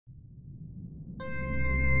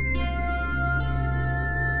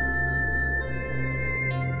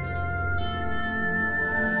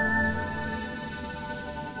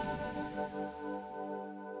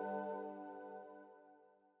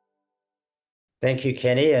Thank you,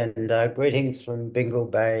 Kenny, and greetings from Bingle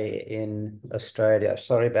Bay in Australia.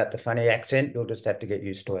 Sorry about the funny accent. You'll just have to get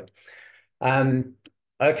used to it. Um,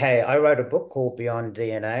 okay, I wrote a book called Beyond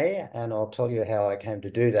DNA, and I'll tell you how I came to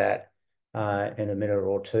do that in a minute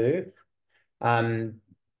or two. Um,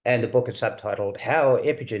 and the book is subtitled How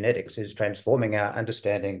Epigenetics is Transforming Our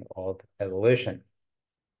Understanding of Evolution.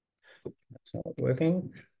 That's not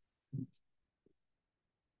working.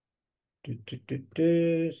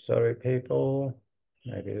 Sorry, people.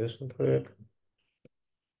 Maybe this will work.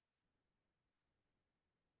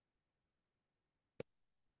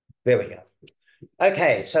 There we go.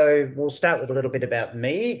 Okay, so we'll start with a little bit about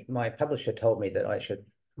me. My publisher told me that I should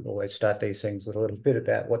always start these things with a little bit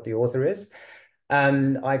about what the author is.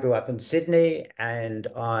 I grew up in Sydney and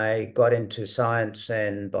I got into science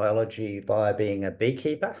and biology via being a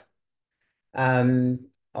beekeeper. Um,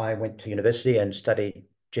 I went to university and studied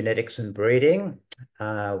genetics and breeding,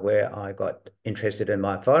 where I got interested in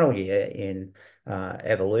my final year in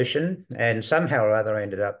evolution, and somehow or other I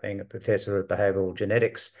ended up being a professor of behavioural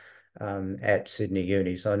genetics at Sydney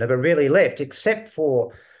Uni. So I never really left, except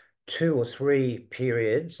for 2 or 3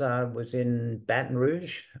 periods. I was in Baton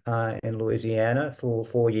Rouge in Louisiana for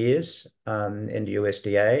 4 years in the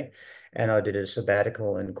USDA, and I did a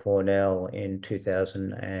sabbatical in Cornell in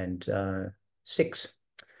 2006.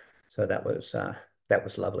 So that was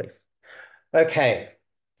lovely. Okay,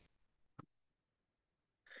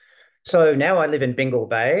 so now I live in Bingle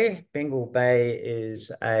Bay. Bingle Bay is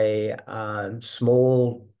a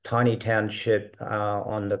small, tiny township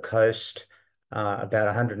on the coast, about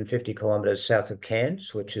 150 kilometres south of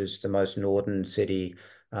Cairns, which is the most northern city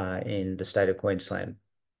in the state of Queensland.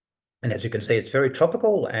 And as you can see, it's very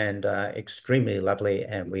tropical and extremely lovely,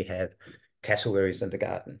 and we have cassowaries in the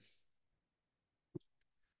garden.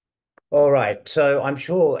 All right, so I'm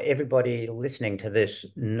sure everybody listening to this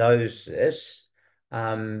knows this,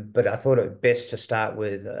 but I thought it best to start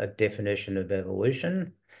with a definition of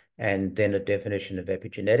evolution and then a definition of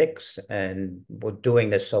epigenetics. And we're doing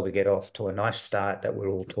this so we get off to a nice start that we're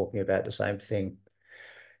all talking about the same thing.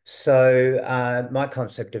 So my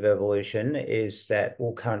concept of evolution is that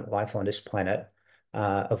all current life on this planet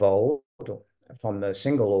evolved from a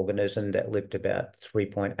single organism that lived about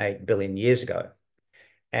 3.8 billion years ago.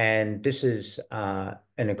 And this is an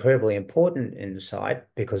incredibly important insight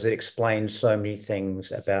because it explains so many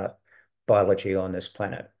things about biology on this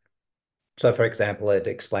planet. So, for example, it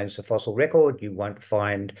explains the fossil record. You won't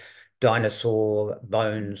find dinosaur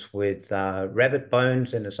bones with rabbit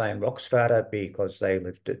bones in the same rock strata because they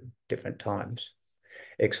lived at different times.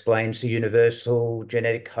 It explains the universal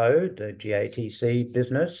genetic code, the GATC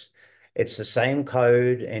business. It's the same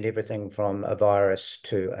code and everything from a virus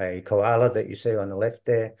to a koala that you see on the left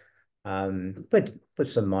there, but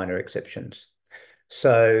with some minor exceptions.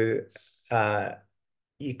 So uh,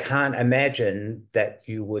 you can't imagine that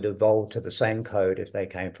you would evolve to the same code if they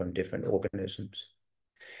came from different organisms.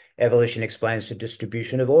 Evolution explains the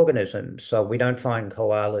distribution of organisms. So we don't find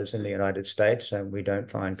koalas in the United States and we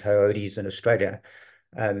don't find coyotes in Australia.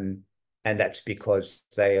 Um, and that's because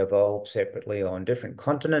they evolved separately on different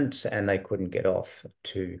continents and they couldn't get off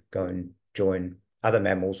to go and join other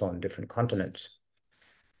mammals on different continents.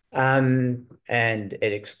 And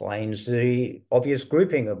it explains the obvious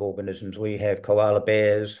grouping of organisms. We have koala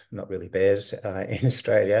bears, not really bears, in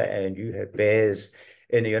Australia, and you have bears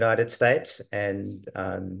in the United States. And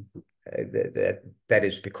that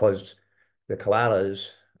is because the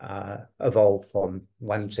koalas evolved from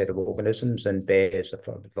one set of organisms, and bears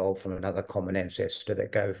evolved from another common ancestor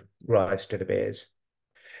that gave rise to the bears.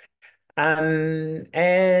 And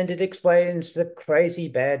it explains the crazy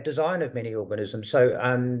bad design of many organisms. So,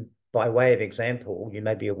 by way of example, you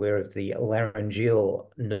may be aware of the laryngeal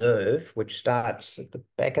nerve, which starts at the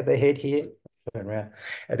back of the head here. Turn around.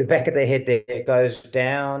 At the back of the head there, it goes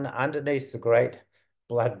down underneath the great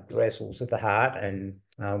blood vessels of the heart, and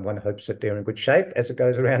one hopes that they're in good shape as it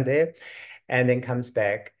goes around there, and then comes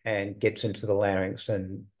back and gets into the larynx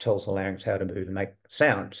and tells the larynx how to move and make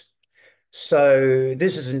sounds. So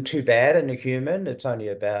this isn't too bad in a human. It's only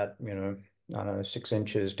about, I don't know, 6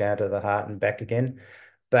 inches down to the heart and back again.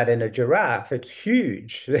 But in a giraffe, it's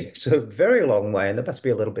huge. It's a very long way, and there must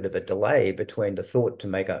be a little bit of a delay between the thought to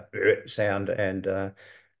make a sound and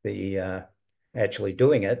the actually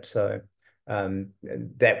doing it. So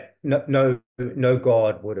that no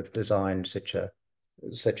God would have designed such a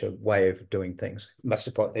way of doing things. Must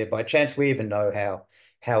have got there by chance. We even know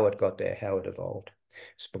how it got there, how it evolved.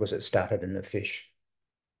 It's because it started in a fish.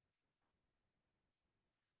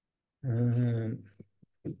 Um,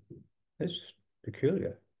 it's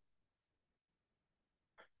peculiar.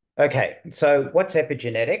 Okay, so what's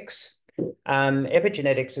epigenetics?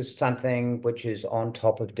 Epigenetics is something which is on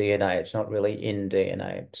top of DNA. It's not really in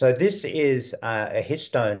DNA. So this is a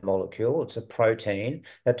histone molecule. It's a protein.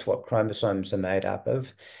 That's what chromosomes are made up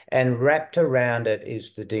of. And wrapped around it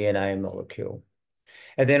is the DNA molecule.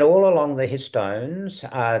 And then all along the histones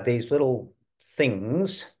are these little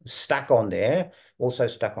things stuck on there, also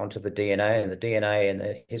stuck onto the DNA, and the DNA and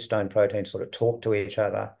the histone protein sort of talk to each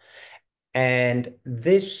other. And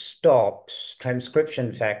this stops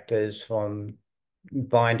transcription factors from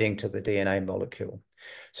binding to the DNA molecule.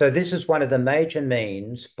 So this is one of the major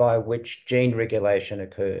means by which gene regulation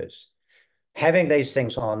occurs. Having these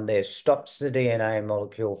things on there stops the DNA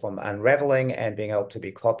molecule from unraveling and being able to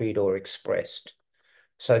be copied or expressed.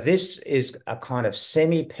 So this is a kind of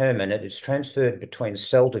semi-permanent, it's transferred between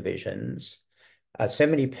cell divisions, a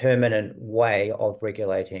semi-permanent way of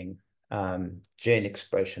regulating gene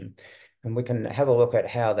expression. And we can have a look at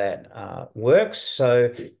how that works.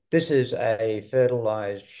 So this is a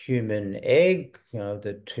fertilized human egg. You know,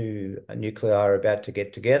 the two nuclei are about to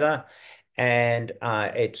get together. And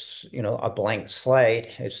it's, you know, a blank slate.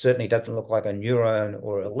 It certainly doesn't look like a neuron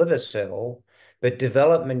or a liver cell, but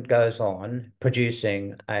development goes on,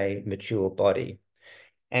 producing a mature body.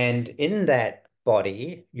 And in that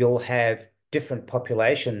body, you'll have different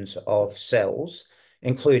populations of cells,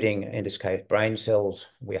 including, in this case, brain cells.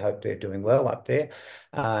 We hope they're doing well up there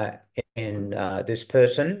in this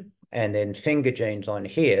person, and then finger genes on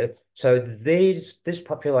here. So this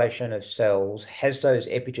population of cells has those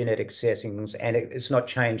epigenetic settings, and it's not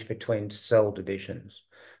changed between cell divisions.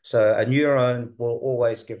 So a neuron will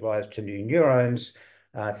always give rise to new neurons.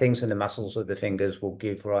 Things in the muscles of the fingers will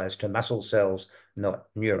give rise to muscle cells, not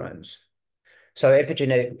neurons. So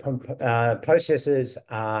epigenetic processes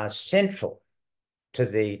are central to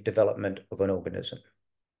the development of an organism.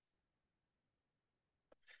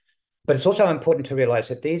 But it's also important to realize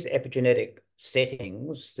that these epigenetic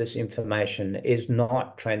settings, this information, is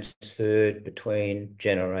not transferred between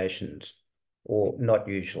generations, or not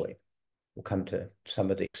usually. We'll come to some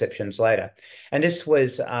of the exceptions later. And this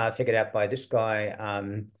was figured out by this guy,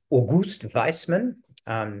 August Weismann.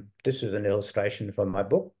 This is an illustration from my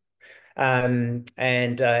book. And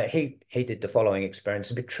he did the following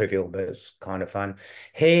experiments, a bit trivial, but it's kind of fun.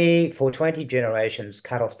 He, for 20 generations,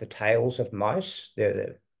 cut off the tails of mice. They're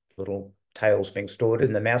the little tails being stored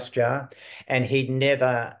in the mouse jar. And he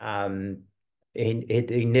never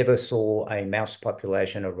saw a mouse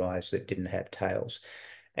population arise that didn't have tails.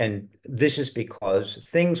 And this is because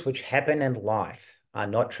things which happen in life are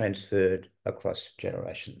not transferred across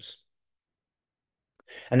generations.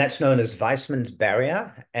 And that's known as Weismann's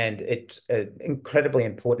barrier, and it's incredibly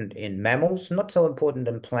important in mammals, not so important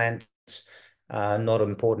in plants, not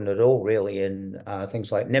important at all really in things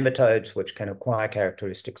like nematodes, which can acquire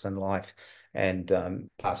characteristics in life and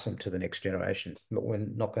pass them to the next generation. But we're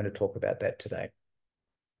not going to talk about that today.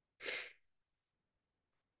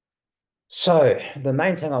 So the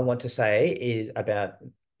main thing I want to say is about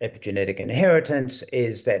epigenetic inheritance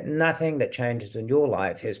is that nothing that changes in your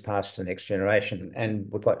life has passed to the next generation. And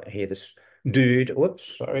we've got here this dude,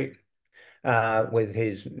 whoops, sorry, with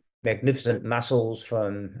his magnificent muscles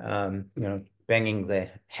from, you know, banging the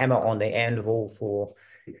hammer on the anvil for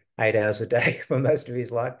 8 hours a day for most of his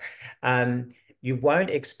life. You won't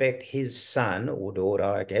expect his son or daughter,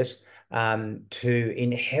 I guess, to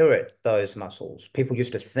inherit those muscles. People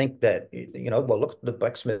used to think that, you know, well, look at the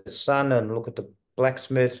blacksmith's son and look at the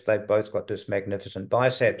blacksmith. They've both got this magnificent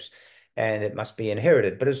biceps and it must be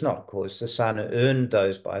inherited, but it's not, of course. The son earned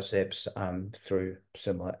those biceps through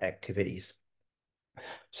similar activities.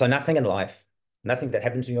 So nothing in life, nothing that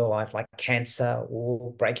happens in your life, like cancer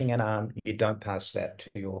or breaking an arm, you don't pass that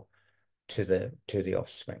to the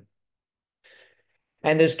offspring.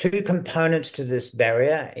 And there's two components to this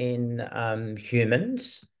barrier in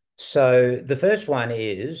humans. So the first one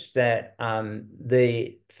is that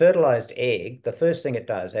the fertilized egg, the first thing it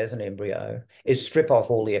does as an embryo is strip off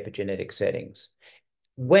all the epigenetic settings.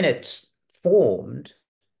 When it's formed,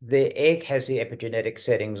 the egg has the epigenetic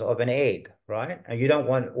settings of an egg, right? And you don't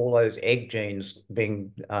want all those egg genes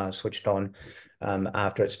being switched on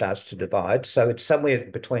after it starts to divide. So it's somewhere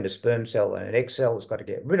between a sperm cell and an egg cell. It's got to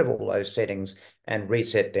get rid of all those settings and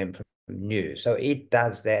reset them from new. So it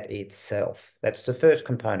does that itself. That's the first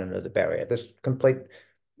component of the barrier, this complete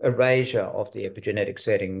erasure of the epigenetic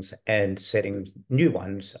settings and setting new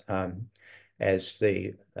ones as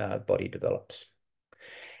the body develops.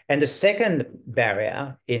 And the second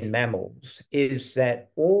barrier in mammals is that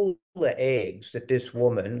all the eggs that this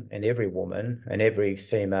woman and every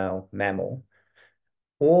female mammal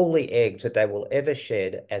all the eggs that they will ever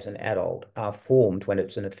shed as an adult are formed when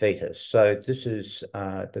it's in a fetus. So this is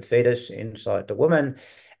the fetus inside the woman,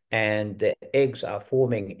 and the eggs are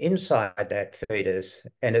forming inside that fetus,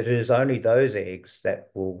 and it is only those eggs that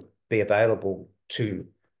will be available to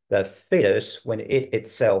the fetus when it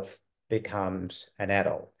itself becomes an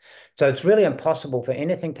adult. So it's really impossible for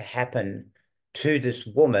anything to happen to this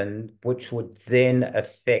woman, which would then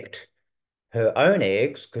affect her own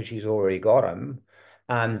eggs, because she's already got them.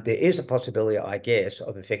 There is a possibility, I guess,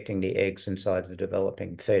 of affecting the eggs inside the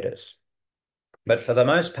developing fetus. But for the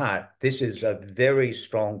most part, this is a very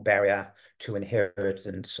strong barrier to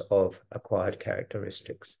inheritance of acquired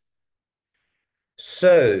characteristics.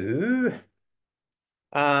 So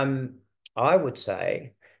I would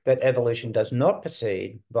say that evolution does not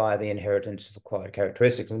proceed by the inheritance of acquired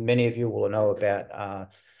characteristics. And many of you will know about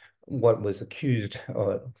what was accused,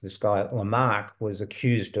 or this guy Lamarck was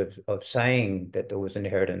accused of saying that there was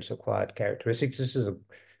inheritance of acquired characteristics. This is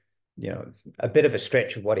a bit of a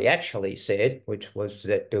stretch of what he actually said, which was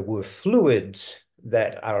that there were fluids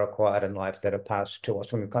that are acquired in life that are passed to us.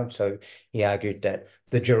 So he argued that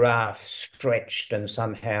the giraffe stretched and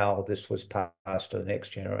somehow this was passed to the next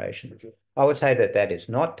generation. I would say that that is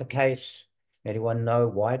not the case. Anyone know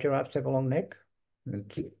why giraffes have a long neck?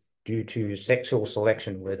 It's due to sexual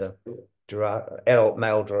selection, where the adult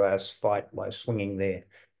male giraffes fight by swinging their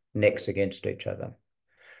necks against each other.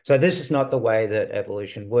 So this is not the way that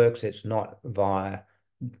evolution works. It's not via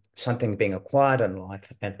something being acquired in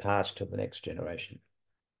life and passed to the next generation.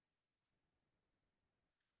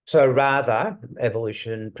 So rather,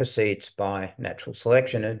 evolution proceeds by natural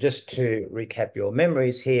selection. And just to recap your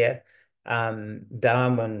memories here,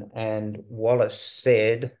 Darwin and Wallace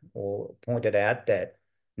said or pointed out that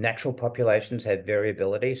natural populations have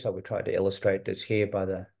variability. So we tried to illustrate this here by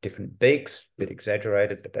the different beaks, a bit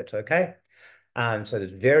exaggerated, but that's okay. So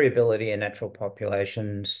there's variability in natural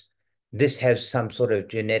populations. This has some sort of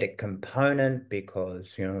genetic component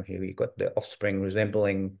because, here you've got the offspring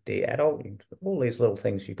resembling the adult, all these little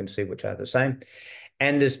things you can see which are the same.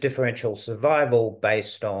 And there's differential survival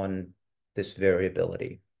based on this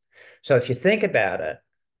variability. So if you think about it,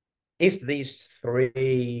 if these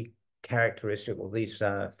three characteristics or these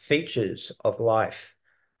features of life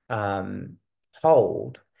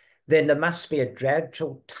hold, then there must be a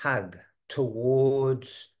gradual tug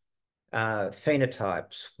towards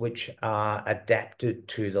phenotypes which are adapted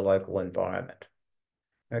to the local environment.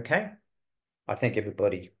 Okay? I think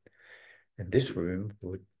everybody in this room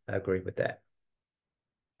would agree with that.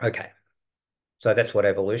 Okay. So that's what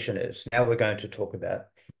evolution is. Now we're going to talk about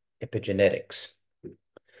epigenetics.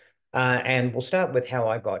 And we'll start with how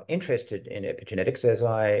I got interested in epigenetics. As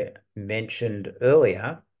I mentioned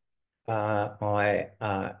earlier,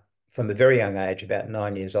 from a very young age, about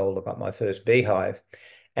 9 years old, I got my first beehive.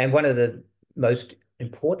 And one of the most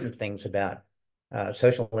important things about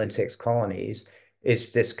social insects colonies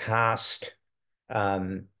is this caste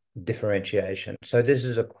differentiation. So this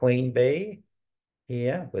is a queen bee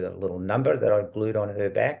here with a little number that I glued on her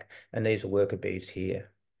back, and these are worker bees here.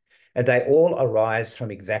 And they all arise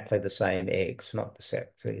from exactly the same eggs, not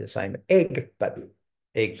exactly the same egg, but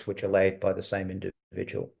eggs which are laid by the same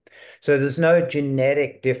individual. So there's no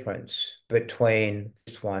genetic difference between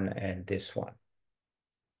this one and this one.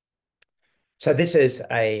 So this is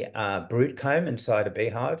a brood comb inside a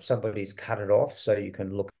beehive. Somebody's cut it off so you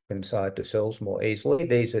can look inside the cells more easily.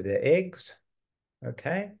 These are the eggs.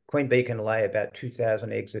 Okay. Queen bee can lay about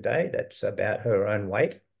 2,000 eggs a day. That's about her own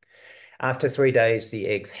weight. After 3 days, the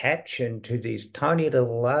eggs hatch into these tiny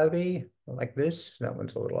little larvae like this. That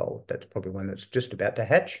one's a little old. That's probably one that's just about to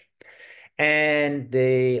hatch. And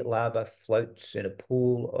the larva floats in a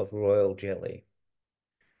pool of royal jelly.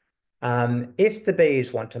 If the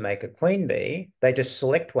bees want to make a queen bee, they just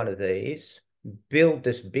select one of these, build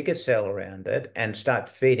this bigger cell around it, and start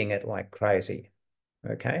feeding it like crazy.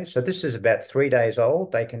 Okay, so this is about 3 days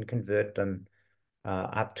old. They can convert them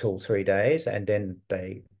up till 3 days, and then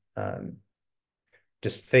they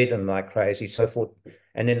just feed them like crazy, so forth.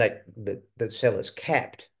 And then the cell is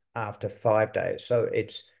capped after 5 days. So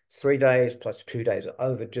it's 3 days plus 2 days,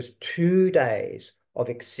 over just 2 days of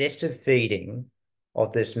excessive feeding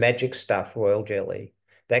of this magic stuff, royal jelly,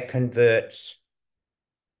 that converts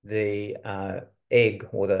the egg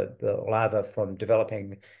or the larva from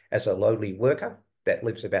developing as a lowly worker that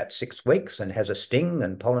lives about 6 weeks and has a sting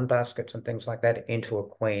and pollen baskets and things like that into a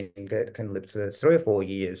queen that can live for 3 or 4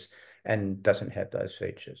 years and doesn't have those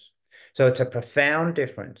features. So it's a profound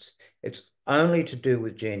difference. It's only to do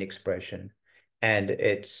with gene expression, and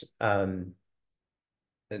it's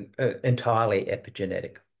entirely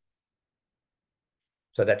epigenetic.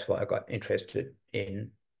 So that's why I got interested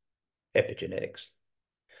in epigenetics.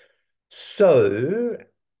 So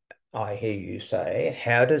I hear you say,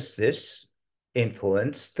 how does this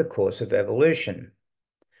influence the course of evolution?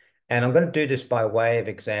 And I'm going to do this by way of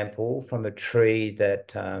example from a tree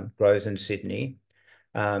that grows in Sydney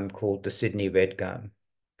called the Sydney red gum,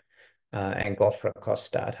 Angophora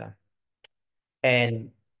costata. And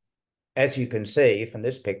as you can see from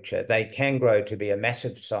this picture, they can grow to be a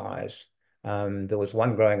massive size. There was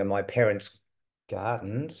one growing in my parents'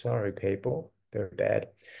 garden. Sorry, people, very bad.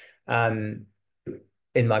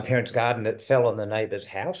 In my parents' garden, it fell on the neighbour's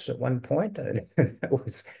house at one point, and it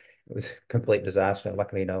was a complete disaster.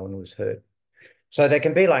 Luckily, no one was hurt. So they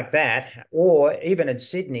can be like that, or even in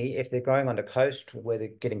Sydney, if they're growing on the coast where they're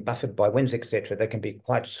getting buffeted by winds, etc., they can be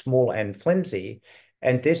quite small and flimsy.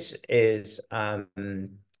 And this is a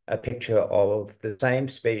picture of the same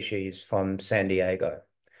species from San Diego.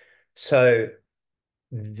 So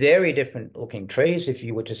very different looking trees. If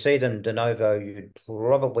you were to see them de novo, you'd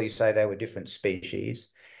probably say they were different species.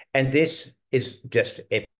 And this is just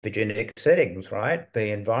epigenetic settings, right?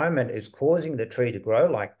 The environment is causing the tree to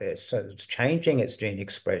grow like this. So it's changing its gene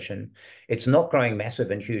expression. It's not growing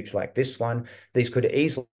massive and huge like this one. These could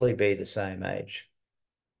easily be the same age.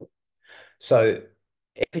 So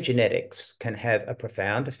epigenetics can have a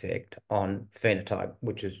profound effect on phenotype,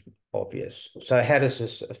 which is obvious. So how does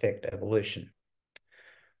this affect evolution?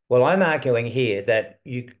 Well, I'm arguing here that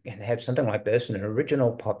you can have something like this in an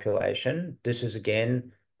original population. This is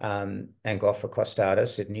again Angophora costata,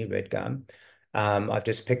 Sydney red gum. I've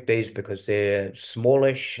just picked these because they're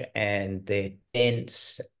smallish and they're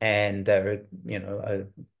dense and they're,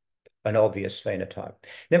 an obvious phenotype.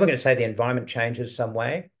 Then we're going to say the environment changes some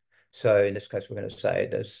way. So in this case, we're going to say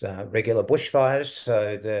there's regular bushfires.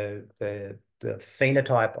 So the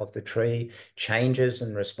phenotype of the tree changes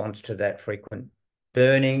in response to that frequent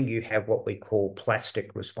burning. You have what we call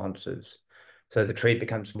plastic responses. So the tree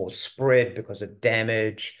becomes more spread because of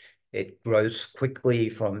damage. It grows quickly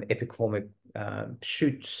from epicormic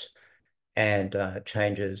shoots and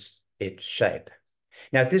changes its shape.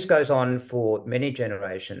 Now, if this goes on for many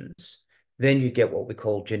generations, then you get what we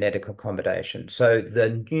call genetic accommodation. So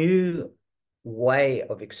the new way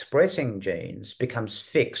of expressing genes becomes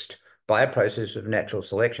fixed by a process of natural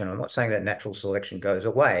selection. I'm not saying that natural selection goes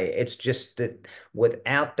away. It's just that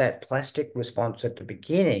without that plastic response at the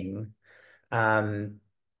beginning,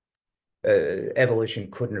 evolution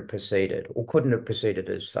couldn't have proceeded or couldn't have proceeded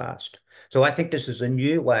as fast. So I think this is a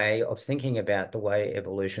new way of thinking about the way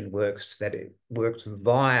evolution works, that it works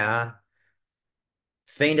via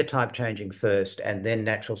phenotype changing first and then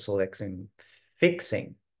natural selection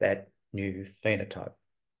fixing that new phenotype.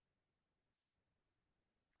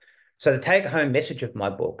 So the take-home message of my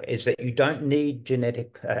book is that you don't need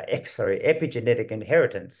epigenetic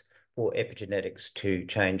inheritance for epigenetics to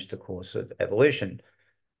change the course of evolution.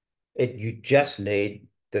 You just need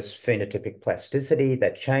this phenotypic plasticity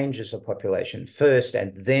that changes a population first,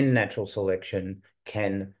 and then natural selection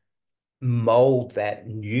can mold that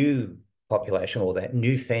new population or that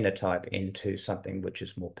new phenotype into something which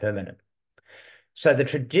is more permanent. So the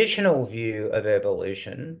traditional view of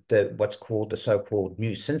evolution, what's called the so-called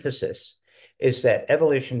new synthesis, is that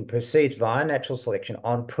evolution proceeds via natural selection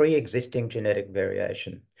on pre-existing genetic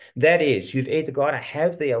variation. That is, you've either got to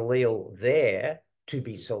have the allele there to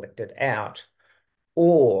be selected out,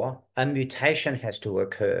 or a mutation has to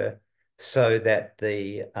occur so that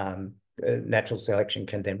the natural selection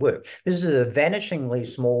can then work. This is a vanishingly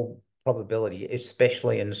small probability,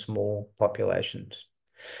 especially in small populations.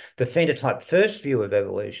 The phenotype first view of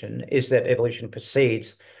evolution is that evolution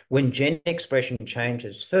proceeds when gene expression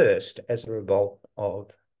changes first as a result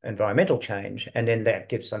of environmental change, and then that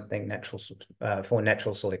gives something natural for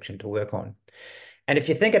natural selection to work on. And if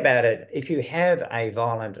you think about it, if you have a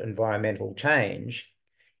violent environmental change,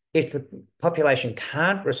 if the population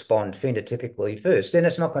can't respond phenotypically first, then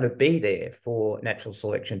it's not going to be there for natural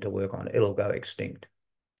selection to work on. It'll go extinct.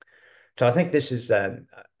 So I think this is a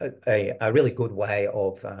really good way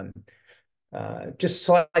of just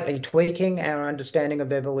slightly tweaking our understanding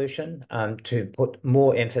of evolution to put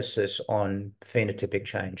more emphasis on phenotypic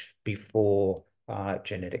change before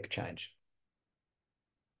genetic change.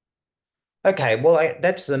 Okay, well,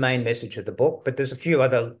 that's the main message of the book, but there's a few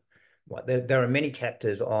other, there are many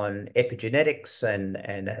chapters on epigenetics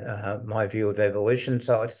and my view of evolution.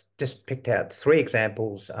 So I just picked out three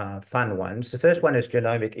examples, fun ones. The first one is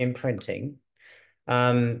genomic imprinting.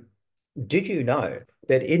 Did you know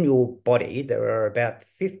that in your body there are about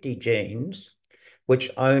 50 genes which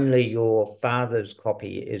only your father's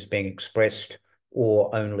copy is being expressed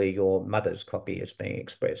or only your mother's copy is being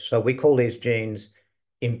expressed? So we call these genes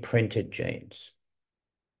imprinted genes.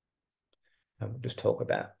 And we'll just talk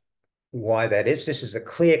about why that is. This is a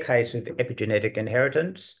clear case of epigenetic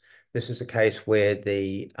inheritance. This is a case where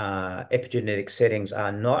the epigenetic settings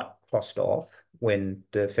are not crossed off when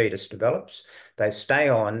the fetus develops. They stay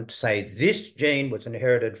on, say this gene was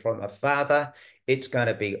inherited from a father, it's going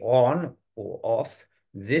to be on or off.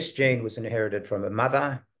 This gene was inherited from a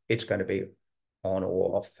mother, it's going to be on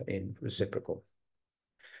or off in reciprocal.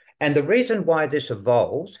 And the reason why this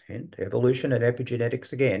evolves, hint, evolution and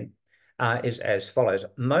epigenetics again, is as follows.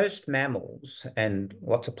 Most mammals and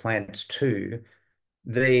lots of plants too,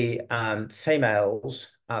 the females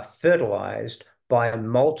are fertilized by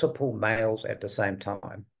multiple males at the same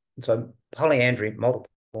time. So polyandry,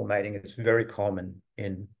 multiple mating, is very common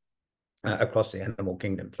in across the animal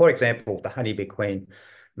kingdom. For example, the honeybee queen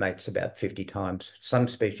mates about 50 times, some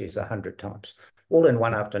species 100 times, all in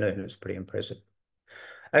one afternoon. It's pretty impressive.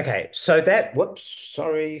 Okay, so that,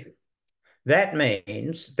 that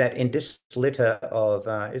means that in this litter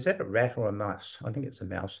of, is that a rat or a mouse? I think it's a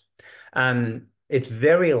mouse. It's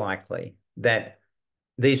very likely that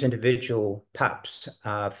these individual pups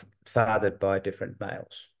are fathered by different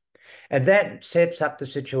males. And that sets up the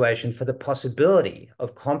situation for the possibility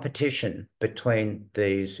of competition between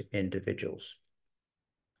these individuals,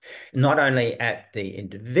 not only at the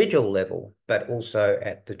individual level, but also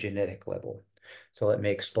at the genetic level. So let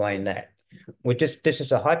me explain that. This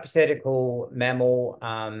is a hypothetical mammal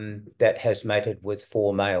that has mated with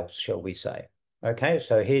 4 males, shall we say. Okay,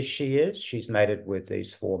 so here she is. She's mated with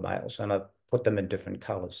these 4 males, and I've put them in different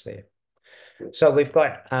colors there. So we've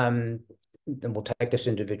got, and we'll take this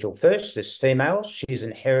individual first, this female. She's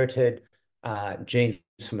inherited genes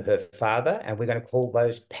from her father, and we're going to call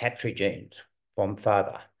those patrigenes from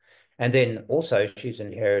father. And then also she's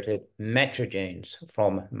inherited matrigenes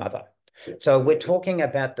from mother. So we're talking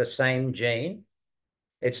about the same gene.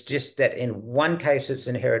 It's just that in one case it's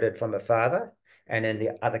inherited from a father, and in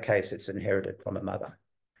the other case it's inherited from a mother.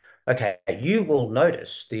 Okay, you will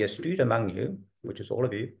notice, the astute among you, which is all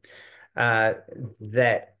of you,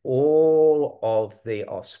 that all of the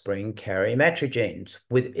offspring carry matrigenes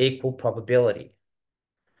with equal probability.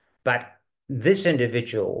 But this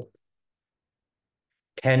individual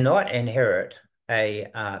cannot inherit a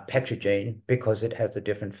patrigene because it has a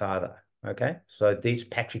different father. Okay, so these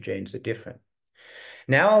patrigenes are different.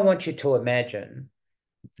 Now I want you to imagine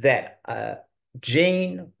that a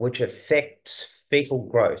gene which affects fetal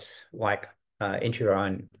growth, like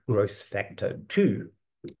interurine growth factor 2,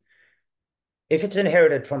 if it's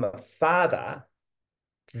inherited from a father,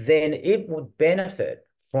 then it would benefit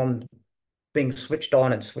from being switched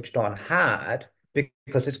on and switched on hard,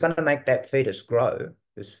 because it's going to make that fetus grow,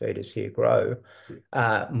 this fetus here grow,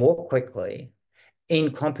 more quickly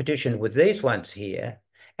in competition with these ones here.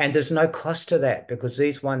 And there's no cost to that because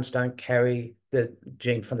these ones don't carry the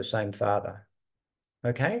gene from the same father.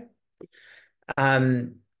 Okay?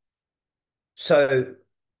 So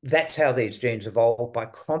that's how these genes evolve, by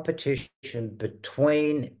competition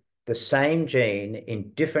between the same gene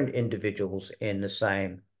in different individuals in the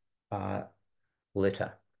same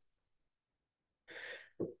litter.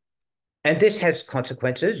 And this has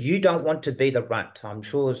consequences. You don't want to be the runt. I'm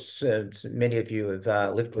sure many of you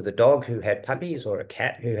have lived with a dog who had puppies or a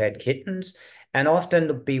cat who had kittens, and often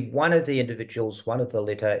there'll be one of the individuals, one of the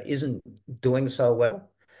litter isn't doing so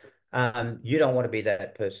well. You don't want to be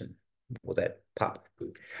that person or that pup.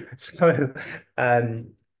 So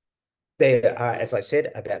there are, as I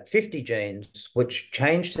said, about 50 genes which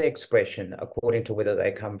change the expression according to whether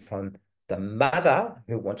they come from the mother,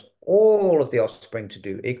 who wants all of the offspring to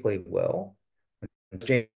do equally well.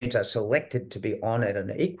 Genes are selected to be on at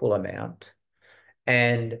an equal amount.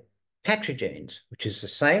 And patrigenes, which is the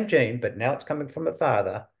same gene, but now it's coming from a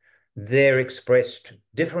father, they're expressed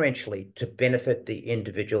differentially to benefit the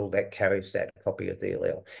individual that carries that copy of the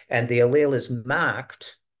allele. And the allele is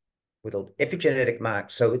marked with an epigenetic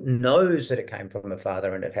mark, so it knows that it came from a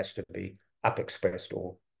father, and it has to be up expressed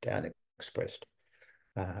or down expressed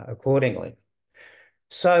accordingly.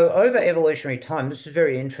 So over evolutionary time, this is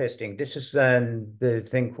very interesting. This is the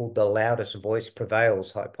thing called the loudest voice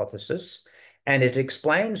prevails hypothesis. And it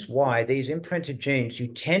explains why these imprinted genes, you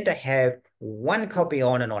tend to have one copy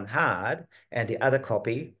on and on hard, and the other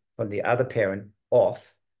copy from the other parent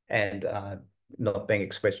off and not being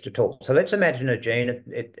expressed at all. So let's imagine a gene,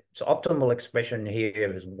 its optimal expression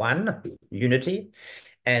here is 1, unity,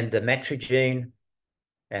 and the matrigene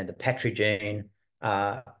and the patrigene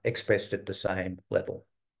are expressed at the same level.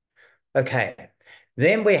 Okay,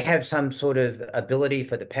 then we have some sort of ability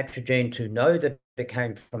for the patrigene to know that it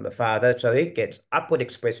came from the father, so it gets upward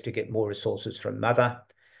expressed to get more resources from mother.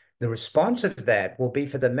 The response of that will be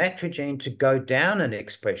for the match gene to go down in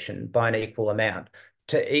expression by an equal amount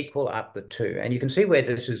to equal up the two. And you can see where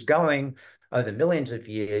this is going over millions of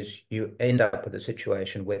years. You end up with a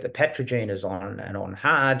situation where the patrogene is on and on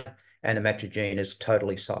hard, and the match gene is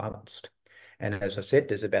totally silenced. And as I said,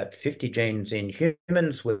 there's about 50 genes in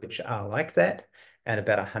humans which are like that, and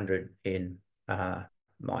about 100 in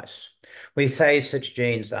mice. We say such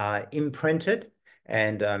genes are imprinted,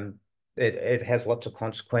 and it has lots of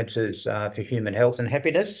consequences for human health and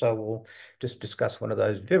happiness. So we'll just discuss one of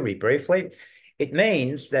those very briefly. It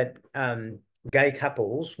means that gay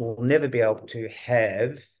couples will never be able to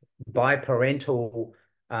have biparental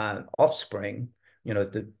offspring, you know,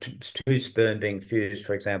 the two sperm being fused,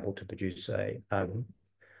 for example, to produce a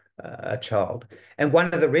child. And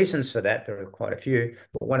one of the reasons for that, there are quite a few,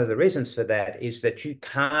 but one of the reasons for that is that you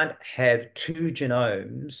can't have two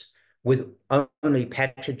genomes with only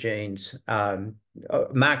pathogens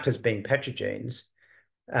marked as being pathogens,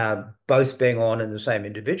 both being on in the same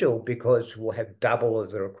individual, because we'll have double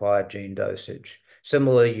of the required gene dosage.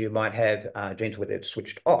 Similarly, you might have genes where they've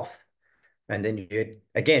switched off, and then you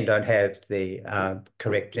again don't have the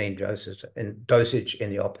correct gene dosage in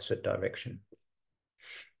the opposite direction.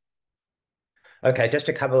 Okay, just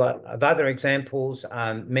a couple of other examples.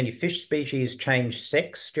 Many fish species change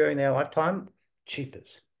sex during their lifetime.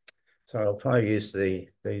 Cheapers. So I'll try to use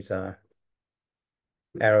these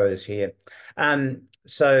arrows here.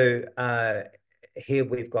 Here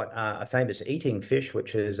we've got a famous eating fish,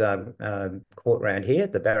 which is caught around here,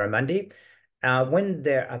 the barramundi. When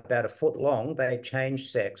they're about a foot long, they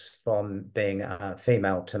change sex from being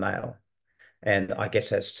female to male. And I guess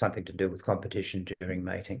that's something to do with competition during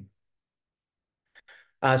mating.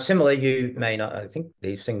 Similarly, you may not, I think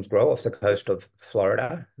these things grow off the coast of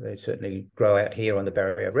Florida. They certainly grow out here on the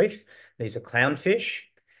Barrier Reef. These are clownfish,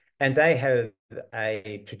 and they have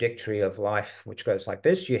a trajectory of life which goes like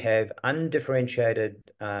this. You have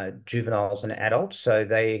undifferentiated juveniles and adults, so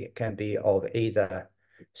they can be of either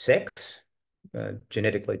sex,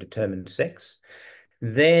 genetically determined sex.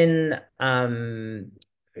 Then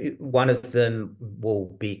one of them will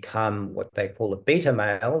become what they call a beta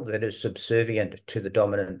male that is subservient to the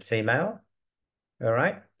dominant female. All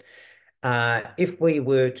right. If we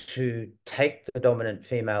were to take the dominant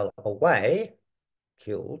female away,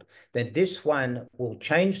 killed, then this one will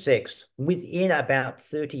change sex within about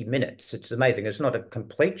 30 minutes. It's amazing. It's not a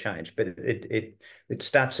complete change, but it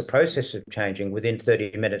starts the process of changing within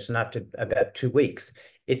 30 minutes, and after about 2 weeks,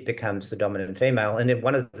 it becomes the dominant female, and then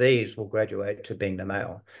one of these will graduate to being the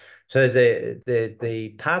male. So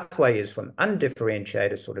the pathway is from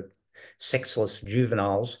undifferentiated sort of sexless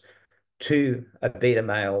juveniles to a beta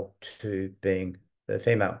male to being the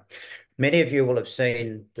female. Many of you will have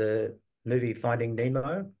seen the movie Finding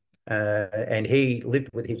Nemo, and he lived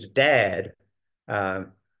with his dad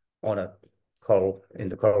on a in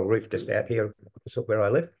the coral reef just out here where I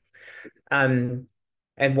live. And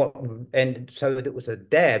so it was a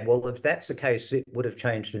dad. Well, if that's the case, it would have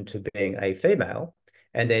changed into being a female,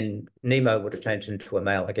 and then Nemo would have changed into a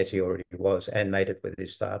male. I guess he already was, and mated with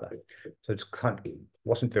his father. So it's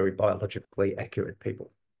wasn't very biologically accurate,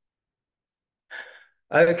 people.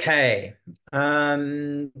 Okay,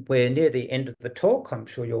 we're near the end of the talk. I'm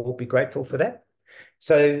sure you'll all be grateful for that.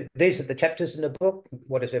 So these are the chapters in the book.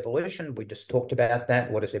 What is evolution? We just talked about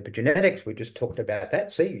that. What is epigenetics? We just talked about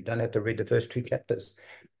that. See, you don't have to read the first 2 chapters.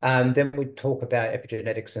 Then we talk about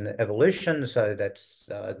epigenetics and evolution. So that's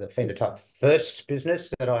the phenotype first business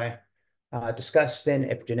that I discussed. Then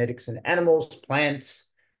epigenetics in animals, plants,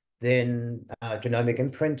 then genomic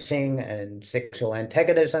imprinting and sexual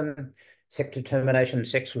antagonism, sex determination,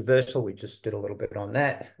 sex reversal. We just did a little bit on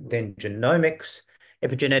that. Then genomics.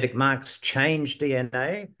 Epigenetic marks change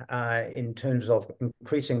DNA in terms of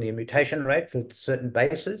increasing the mutation rate for certain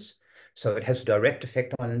bases. So it has a direct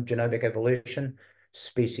effect on genomic evolution.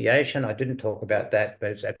 Speciation, I didn't talk about that, but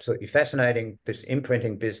it's absolutely fascinating. This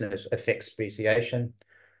imprinting business affects speciation.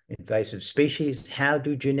 Invasive species, how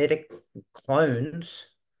do genetic clones,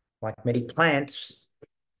 like many plants,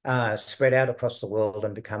 spread out across the world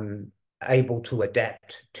and become able to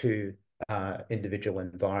adapt to individual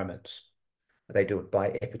environments? They do it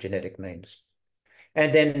by epigenetic means.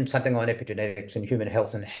 And then something on epigenetics and human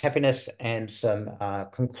health and happiness, and some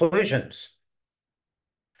conclusions.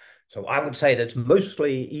 So I would say that's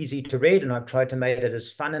mostly easy to read, and I've tried to make it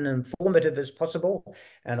as fun and informative as possible.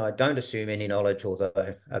 And I don't assume any knowledge,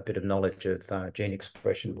 although a bit of knowledge of gene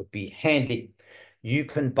expression would be handy. You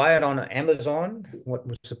can buy it on Amazon. What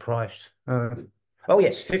was the price? Oh,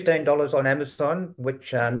 yes, $15 on Amazon,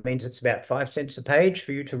 which means it's about 5 cents a page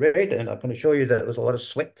for you to read. And I can assure you that it was a lot of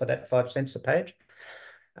sweat for that 5 cents a page.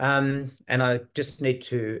 And I just need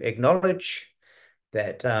to acknowledge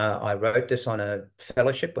that I wrote this on a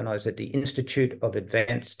fellowship when I was at the Institute of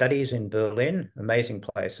Advanced Studies in Berlin. Amazing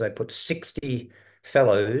place. They put 60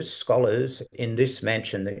 fellows, scholars in this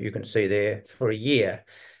mansion that you can see there for a year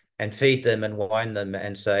and feed them and wine them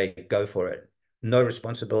and say, go for it. No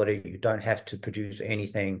responsibility. You don't have to produce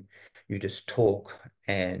anything. You just talk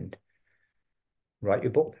and write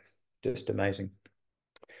your book. Just amazing.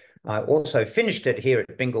 I also finished it here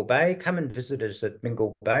at Bingle Bay. Come and visit us at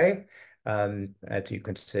Bingle Bay. As you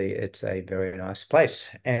can see, it's a very nice place.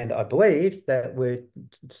 And I believe that we're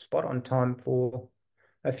spot on time for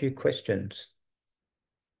a few questions.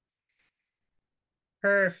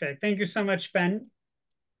 Perfect. Thank you so much, Ben.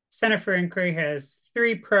 Center for Inquiry has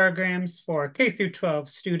 3 programs for K through 12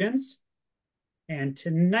 students. And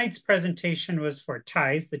tonight's presentation was for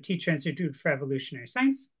TIES, the Teacher Institute for Evolutionary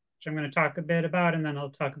Science, which I'm going to talk a bit about, and then I'll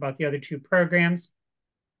talk about the other 2 programs.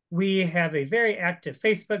 We have a very active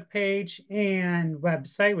Facebook page and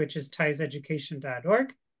website, which is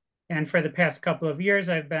tieseducation.org. And for the past couple of years,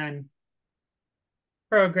 I've been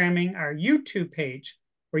programming our YouTube page,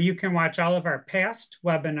 where you can watch all of our past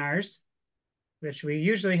webinars, which we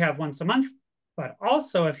usually have once a month. But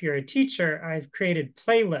also, if you're a teacher, I've created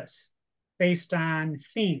playlists based on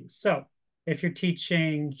themes. So if you're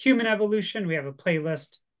teaching human evolution, we have a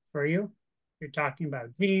playlist for you. If you're talking about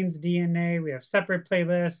genes, DNA, we have separate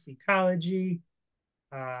playlists, ecology,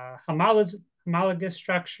 homologous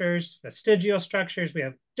structures, vestigial structures. We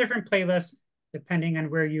have different playlists depending on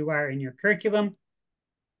where you are in your curriculum.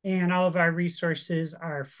 And all of our resources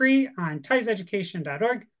are free on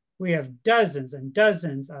tieseducation.org. We have dozens and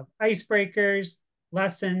dozens of icebreakers,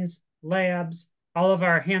 lessons, labs. All of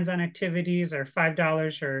our hands-on activities are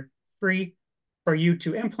 $5 or free for you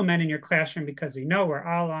to implement in your classroom, because we know we're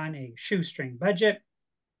all on a shoestring budget.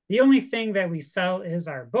 The only thing that we sell is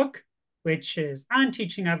our book, which is on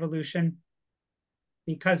teaching evolution,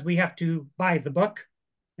 because we have to buy the book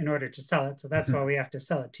in order to sell it. So that's why we have to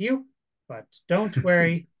sell it to you. But don't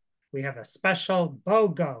worry, we have a special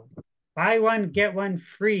BOGO. Buy one, get one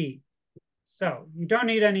free. So you don't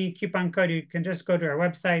need any coupon code. You can just go to our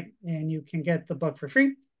website and you can get the book for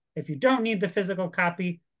free. If you don't need the physical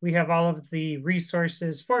copy, we have all of the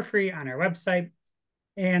resources for free on our website.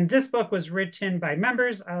 And this book was written by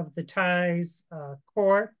members of the TIES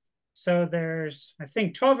core. So there's, I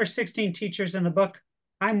think, 12 or 16 teachers in the book.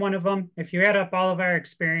 I'm one of them. If you add up all of our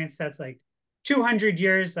experience, that's like 200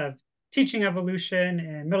 years of teaching evolution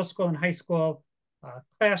in middle school and high school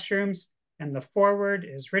classrooms. And the foreword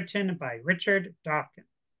is written by Richard Dawkins.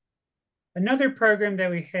 Another program that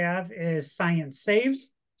we have is Science Saves.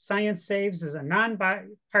 Science Saves is a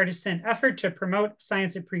nonpartisan effort to promote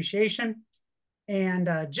science appreciation. And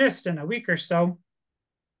just in a week or so,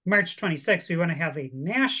 March 26th, we want to have a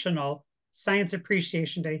National Science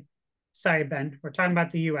Appreciation Day. Sorry, Ben, we're talking about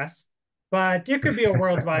the US, but it could be a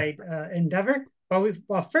worldwide endeavor.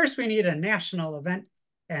 But first we need a national event.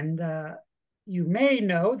 And you may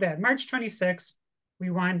know that March 26th, we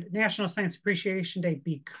want National Science Appreciation Day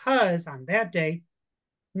because on that day,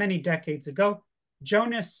 many decades ago,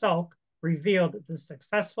 Jonas Salk revealed the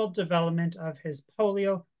successful development of his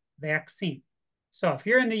polio vaccine. So if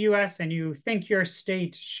you're in the US and you think your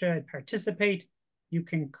state should participate, you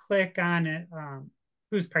can click on it,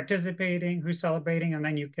 who's participating, who's celebrating, and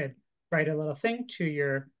then you could write a little thing to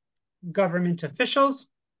your government officials.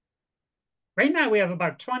 Right now, we have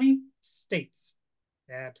about 20 states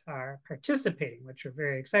that are participating, which we're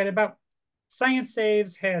very excited about. Science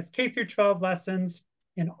Saves has K through 12 lessons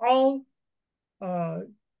in all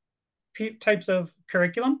types of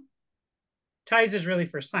curriculum. TIES is really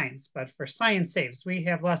for science, but for Science Saves, we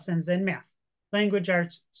have lessons in math, language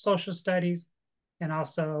arts, social studies, and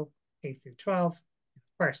also K through 12, of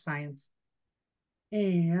course, science.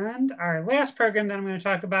 And our last program that I'm going to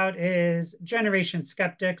talk about is Generation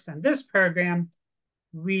Skeptics. And this program,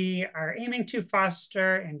 we are aiming to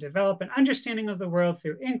foster and develop an understanding of the world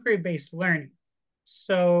through inquiry-based learning.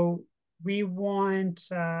 So we want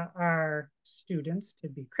our students to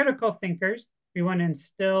be critical thinkers. We want to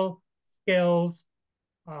instill skills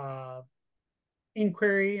of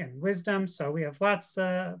inquiry and wisdom. So we have lots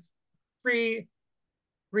of free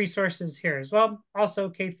resources here as well, also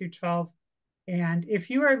K through 12. And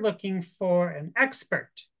if you are looking for an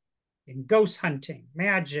expert in ghost hunting,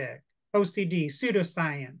 magic, OCD,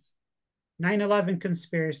 pseudoscience, 9/11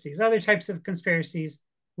 conspiracies, other types of conspiracies,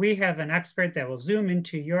 we have an expert that will zoom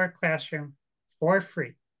into your classroom for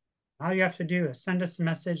free. All you have to do is send us a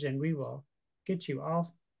message and we will get you all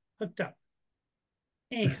hooked up.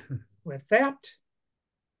 And with that,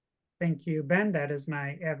 thank you, Ben. That is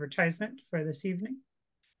my advertisement for this evening.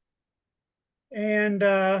 And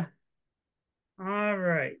all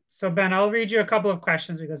right. So Ben, I'll read you a couple of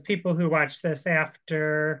questions because people who watch this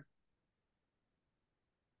after,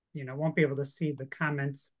 won't be able to see the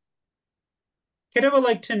comments. Kiddo would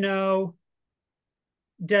like to know,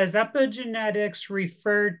 does epigenetics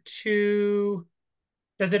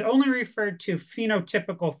does it only refer to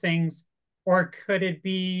phenotypical things, or could it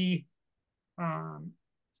be um,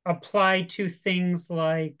 applied to things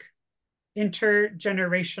like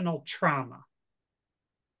intergenerational trauma?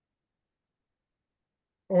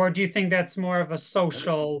 Or do you think that's more of a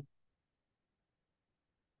social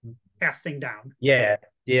passing down? Yeah,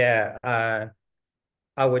 yeah.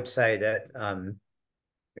 I would say that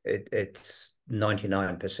it's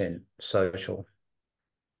 99% social.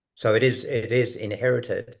 So it is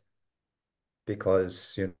inherited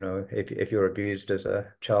because, if you're abused as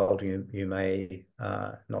a child, you may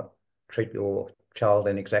not treat your child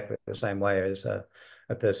in exactly the same way as a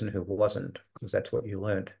person who wasn't, because that's what you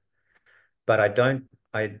learned. But I don't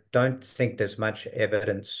think there's much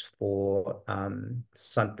evidence for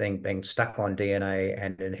something being stuck on DNA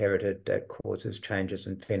and inherited that causes changes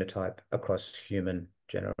in phenotype across human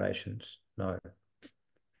generations. No.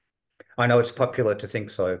 I know it's popular to think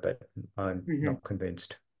so, but I'm Mm-hmm. not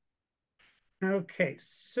convinced. Okay,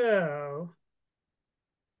 so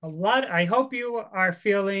I hope you are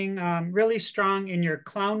feeling really strong in your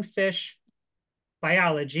clownfish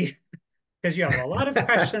biology because you have a lot of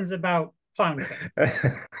questions about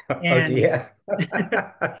clownfish. Oh And dear.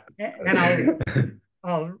 and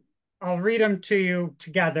I'll I'll read them to you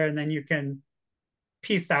together and then you can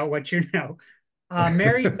piece out what you know.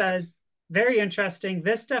 Mary says, very interesting.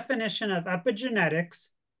 This definition of epigenetics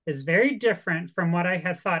is very different from what I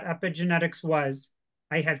had thought epigenetics was.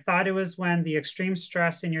 I had thought it was when the extreme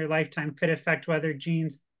stress in your lifetime could affect whether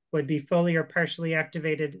genes would be fully or partially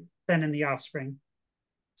activated then in the offspring.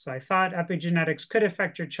 So I thought epigenetics could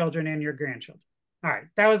affect your children and your grandchildren. All right,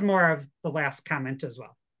 that was more of the last comment as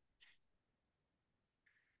well.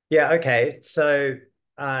 Yeah, okay. So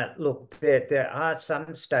look, there are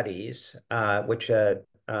some studies which are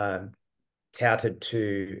touted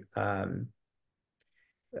to uh,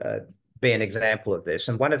 be an example of this.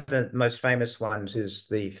 And one of the most famous ones is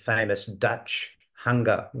the famous Dutch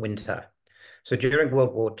hunger winter. So during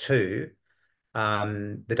World War II,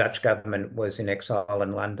 the Dutch government was in exile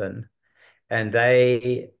in London, and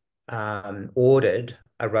they ordered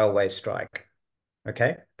a railway strike.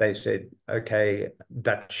 Okay, they said, okay,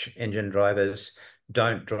 Dutch engine drivers,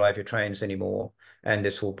 don't drive your trains anymore, and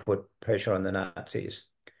this will put pressure on the Nazis.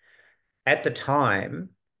 At the time,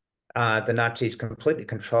 the Nazis completely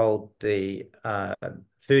controlled the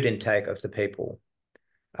food intake of the people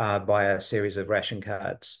by a series of ration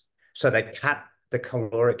cards. So they cut the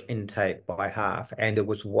caloric intake by half, and there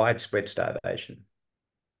was widespread starvation.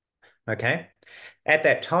 Okay. At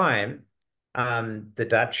that time, the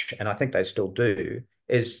Dutch, and I think they still do,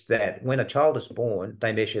 is that when a child is born,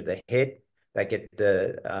 they measure the head, they get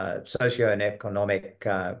the socio-economic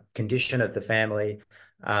condition of the family,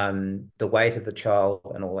 the weight of the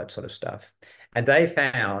child, and all that sort of stuff. And they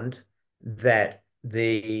found that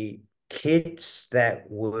the kids that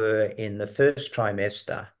were in the first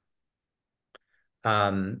trimester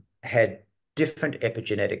had different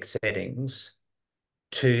epigenetic settings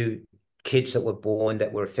to kids that were born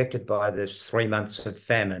that were affected by this 3 months of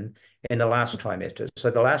famine in the last trimester.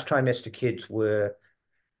 So the last trimester kids were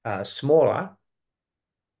smaller,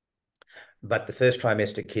 but the first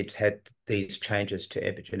trimester kids had these changes to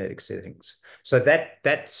epigenetic settings. So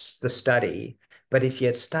that's the study. But if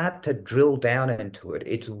you start to drill down into it,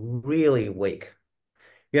 it's really weak.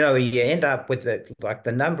 You end up with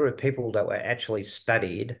the number of people that were actually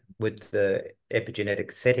studied with the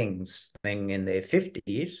epigenetic settings thing in their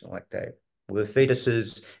 50s, like they were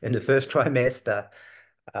fetuses in the first trimester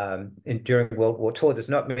during World War II. There's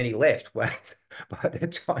not many left by the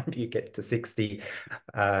time you get to 60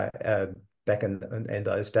 back in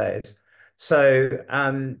those days. So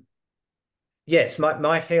yes,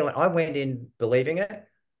 my feeling, I went in believing it.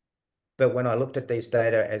 But when I looked at these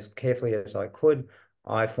data as carefully as I could,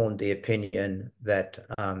 I formed the opinion that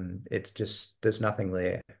it's just there's nothing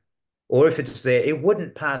there. Or if it's there, it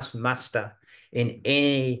wouldn't pass muster in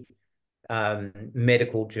any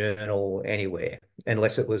medical journal anywhere,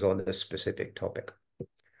 unless it was on this specific topic.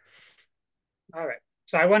 All right.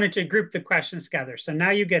 So I wanted to group the questions together. So now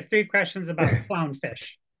you get 3 questions about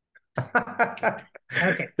clownfish.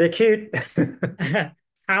 Okay. They're cute.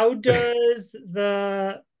 How does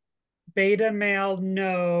the beta male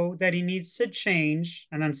know that he needs to change?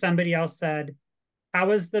 And then somebody else said,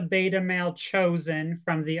 how is the beta male chosen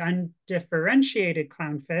from the undifferentiated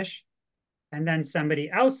clownfish? And then somebody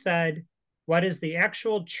else said, what is the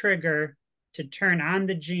actual trigger to turn on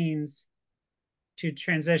the genes to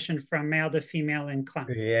transition from male to female in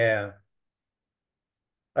clown? Yeah.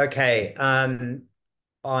 Okay. I'm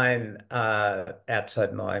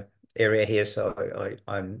outside my area here, so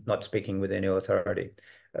I'm not speaking with any authority.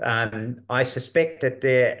 I suspect that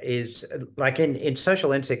there is, like in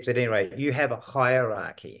social insects at any rate, you have a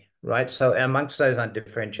hierarchy, right? So amongst those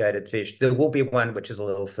undifferentiated fish, there will be one which is a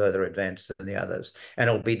little further advanced than the others, and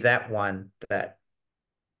it'll be that one that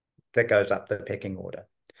goes up the pecking order.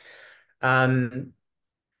 I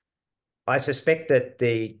suspect that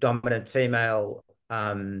the dominant female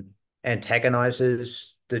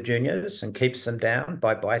antagonizes the juniors and keeps them down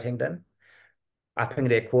by biting them, upping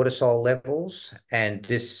their cortisol levels, and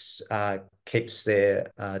this keeps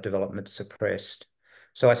their development suppressed.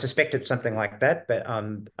 So I suspect it's something like that, but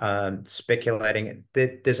I'm speculating.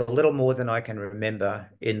 There's a little more than I can remember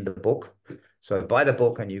in the book. So buy the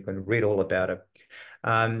book and you can read all about it.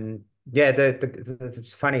 Yeah,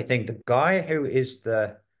 the funny thing, the guy who is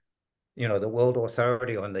the world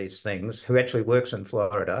authority on these things, who actually works in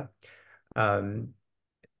Florida,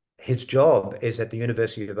 his job is at the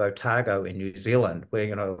University of Otago in New Zealand,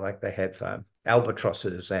 where, like they have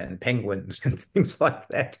albatrosses and penguins and things like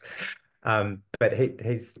that. But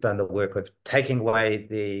he's done the work of taking away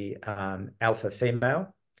the alpha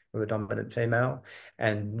female, or the dominant female,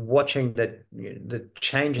 and watching the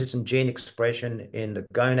changes in gene expression in the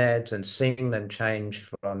gonads and seeing them change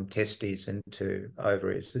from testes into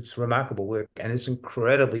ovaries. It's remarkable work, and it's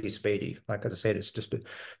incredibly speedy. Like I said, it's just a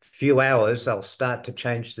few hours, they'll start to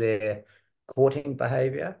change their courting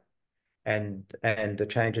behavior, and the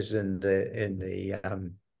changes in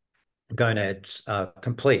the gonads are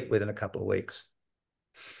complete within a couple of weeks.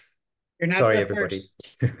 You're not Sorry, the everybody.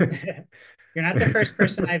 first. You're not the first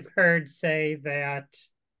person I've heard say that.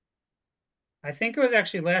 I think it was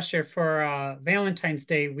actually last year for Valentine's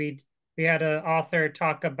Day. We had an author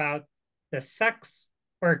talk about the sex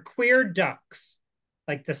or queer ducks,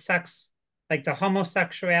 like the sex, like the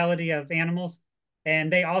homosexuality of animals,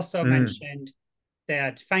 and they also mentioned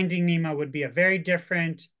that Finding Nemo would be a very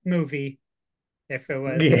different movie if it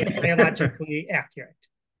was Yeah, biologically accurate.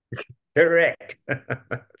 correct.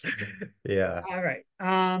 Yeah. All right.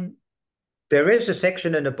 There is a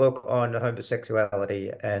section in the book on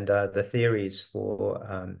homosexuality and the theories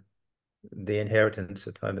for the inheritance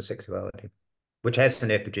of homosexuality, which has an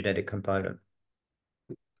epigenetic component.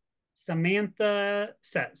 Samantha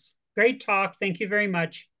says, great talk. Thank you very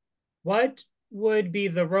much. What would be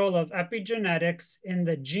the role of epigenetics in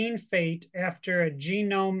the gene fate after a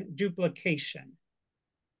genome duplication?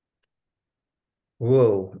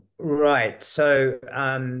 Whoa, right. So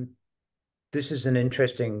this is an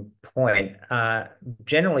interesting point.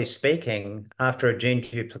 Generally speaking, after a gene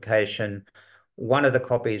duplication, one of the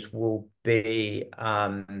copies will be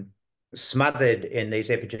smothered in these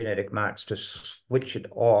epigenetic marks to switch it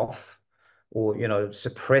off, or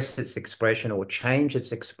suppress its expression or change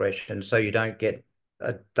its expression so you don't get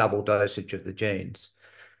a double dosage of the genes.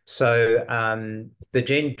 So the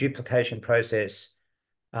gene duplication process,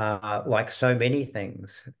 like so many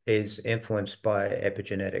things, is influenced by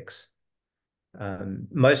epigenetics.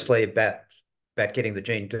 Mostly about getting the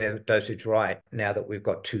gene dosage right now that we've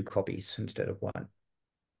got two copies instead of one.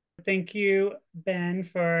 Thank you, Ben,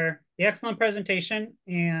 for the excellent presentation.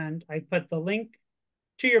 And I put the link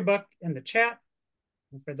to your book in the chat.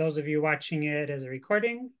 And for those of you watching it as a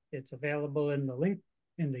recording, it's available in the link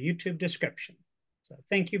in the YouTube description. So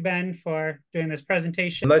thank you, Ben, for doing this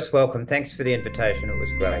presentation. Most welcome. Thanks for the invitation. It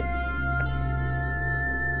was great.